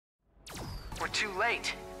too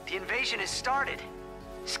late. The invasion has started.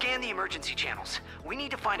 Scan the emergency channels. We need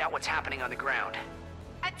to find out what's happening on the ground.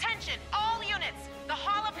 Attention, all units! The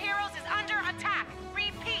Hall of Heroes is under attack!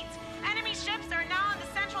 Repeat! Enemy ships are now in the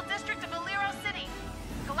central district of Alero City.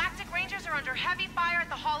 Galactic Rangers are under heavy fire at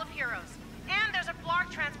the Hall of Heroes. And there's a Blarg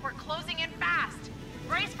transport closing in fast.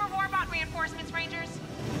 Brace for Warbot reinforcements, Rangers.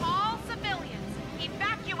 All civilians,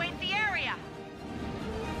 evacuate the area!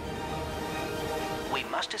 We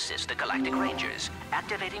must assist the Galactic Rangers,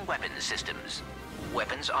 activating weapons systems.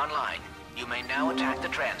 Weapons online. You may now attack the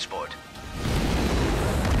transport.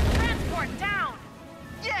 Transport down!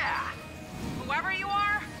 Yeah! Whoever you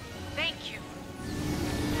are, thank you.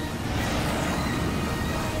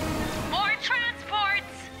 More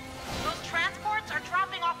transports! Those transports are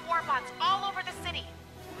dropping off warbots all over the city.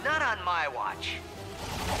 Not on my watch.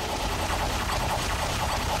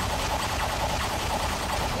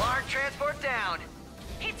 Blarg transport down.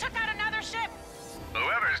 He took out another ship.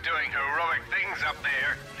 Whoever's doing heroic things up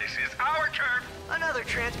there, this is our turf. Another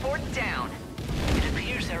transport down. It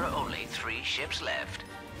appears there are only 3 ships left.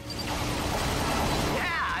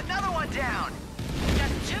 Yeah, another one down.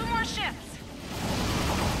 Just 2 more ships.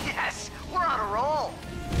 Yes, we're on a roll.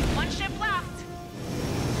 1 ship left.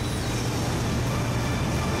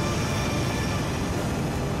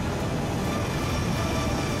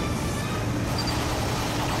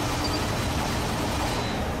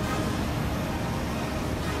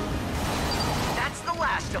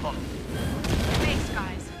 Last of them. Thanks,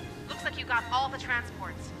 guys. Looks like you got all the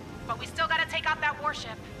transports. But we still gotta take out that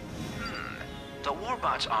warship. The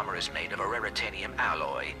Warbot's armor is made of a raritanium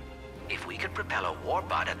alloy. If we could propel a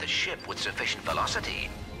Warbot at the ship with sufficient velocity,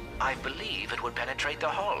 I believe it would penetrate the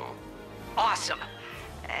hull. Awesome.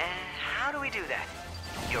 How do we do that?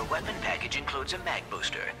 Your weapon package includes a mag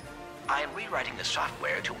booster. I am rewriting the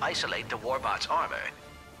software to isolate the Warbot's armor.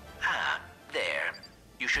 Ah, there.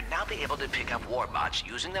 You should now be able to pick up Warbots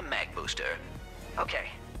using the mag booster.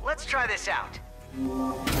 Okay, let's try this out.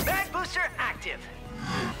 Mag booster active.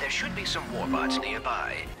 There should be some Warbots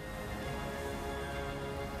nearby.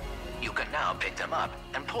 You can now pick them up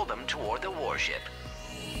and pull them toward the warship.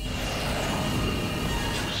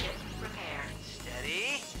 Ship prepared.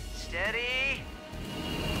 Steady, steady.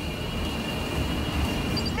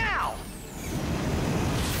 Now!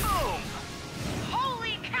 Boom!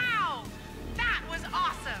 Holy cow! That was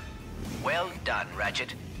awesome! Well done,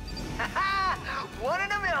 Ratchet. Haha! 1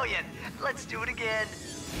 in a million! Let's do it again.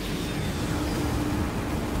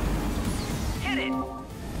 Hit it!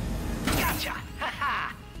 Gotcha!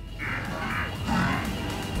 Haha!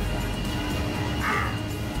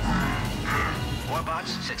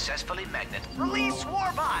 Warbots successfully magnet. Release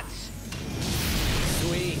Warbots!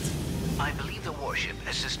 Sweet. I believe the warship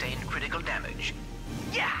has sustained critical damage.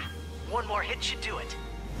 Yeah! 1 more hit should do it.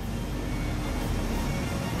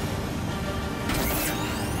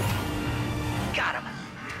 Got him.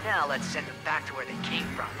 Now let's send them back to where they came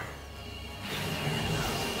from.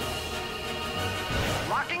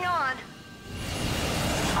 Locking on.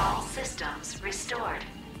 All systems restored.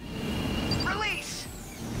 Release!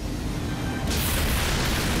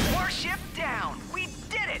 Warship down. We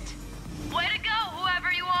did it! Way to go,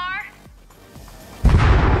 whoever you are!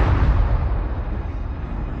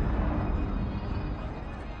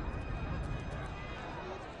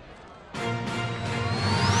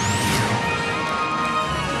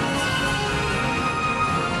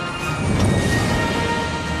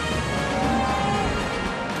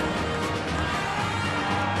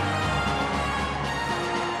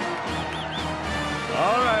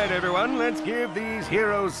 Everyone, let's give these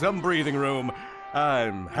heroes some breathing room.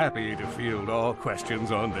 I'm happy to field all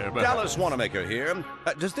questions on their behalf. Dallas Wanamaker here.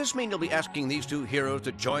 Does this mean you'll be asking these 2 heroes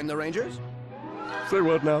to join the Rangers? Say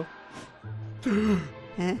what now? Well,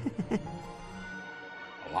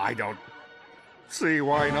 I don't see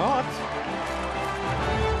why not.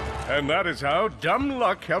 And that is how dumb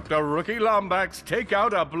luck helped a rookie Lombax take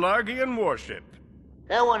out a Blargian warship.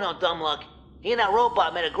 That wasn't no dumb luck. He and that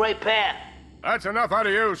robot made a great pair. That's enough out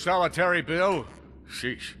of you, solitary Bill.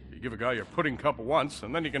 Sheesh, you give a guy your pudding cup once,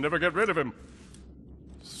 and then you can never get rid of him.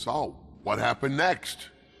 So, what happened next?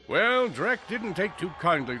 Well, Drek didn't take too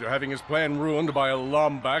kindly to having his plan ruined by a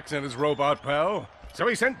Lombax and his robot pal, so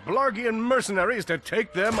he sent Blargian mercenaries to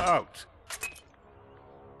take them out.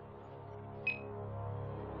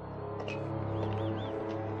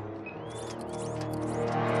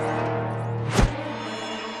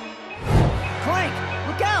 Clank,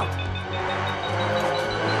 look out!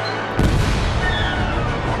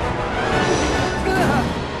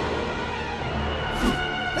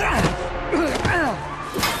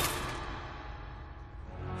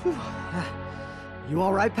 You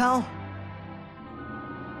all right, pal?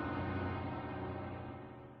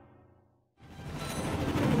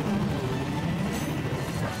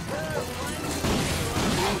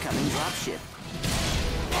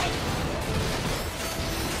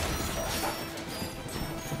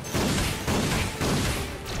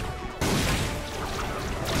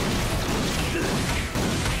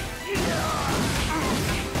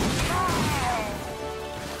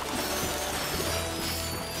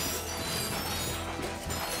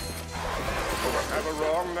 have a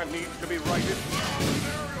wrong that needs to be righted.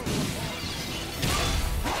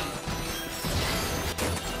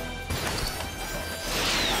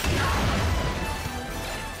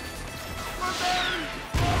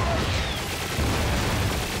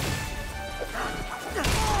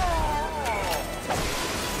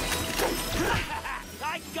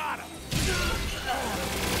 I got him!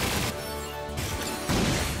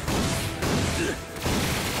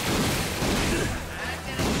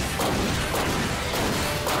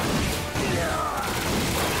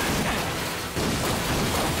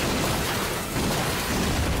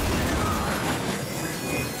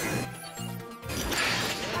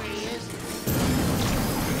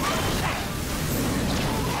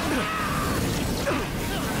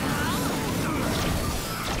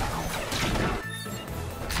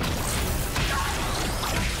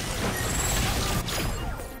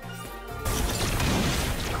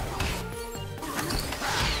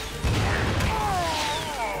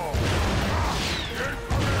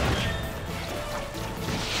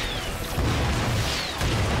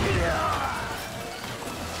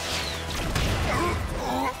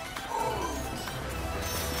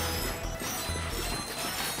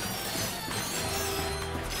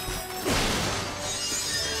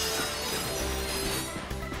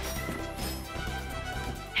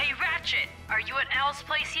 Are you at Al's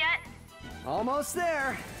place yet? Almost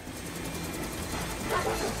there.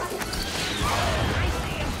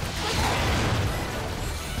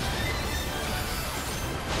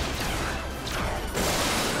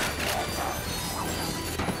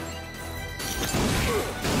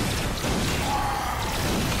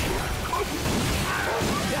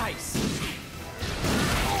 Nice.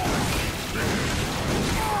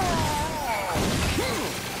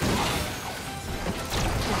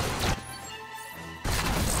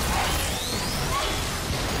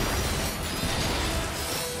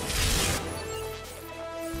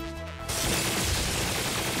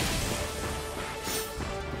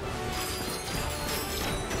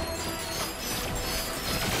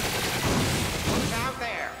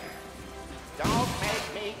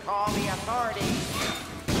 Call the authorities.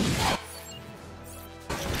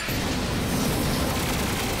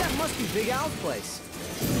 That must be Big Al's place.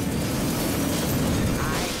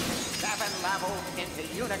 I'm 7 levels into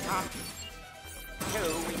Unicom 2,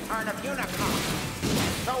 Return of Unicom.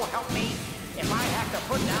 So help me, if I have to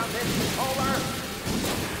put down this controller...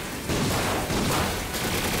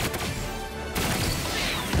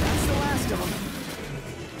 That's the last of them.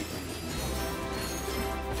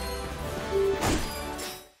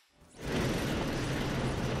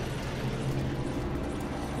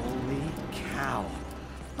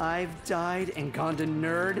 I've died and gone to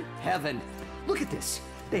nerd heaven. Look at this.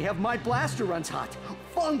 They have my blaster runs hot.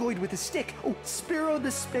 Fungoid with a stick. Oh, Spiro the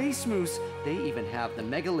Space Moose. They even have the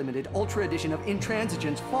Mega Limited Ultra Edition of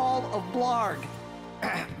Intransigence Fall of Blarg.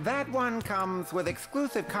 That one comes with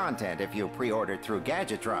exclusive content if you pre-ordered through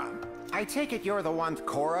Gadgetron. I take it you're the ones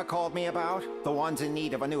Cora called me about? The ones in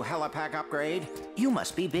need of a new helipack upgrade? You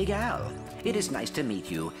must be Big Al. It is nice to meet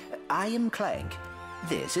you. I am Clank.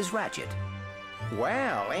 This is Ratchet.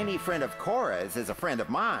 Well, any friend of Cora's is a friend of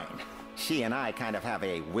mine. She and I kind of have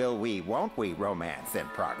a will we, won't we romance in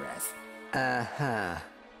progress. Uh-huh.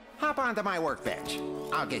 Hop onto my workbench.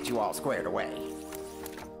 I'll get you all squared away.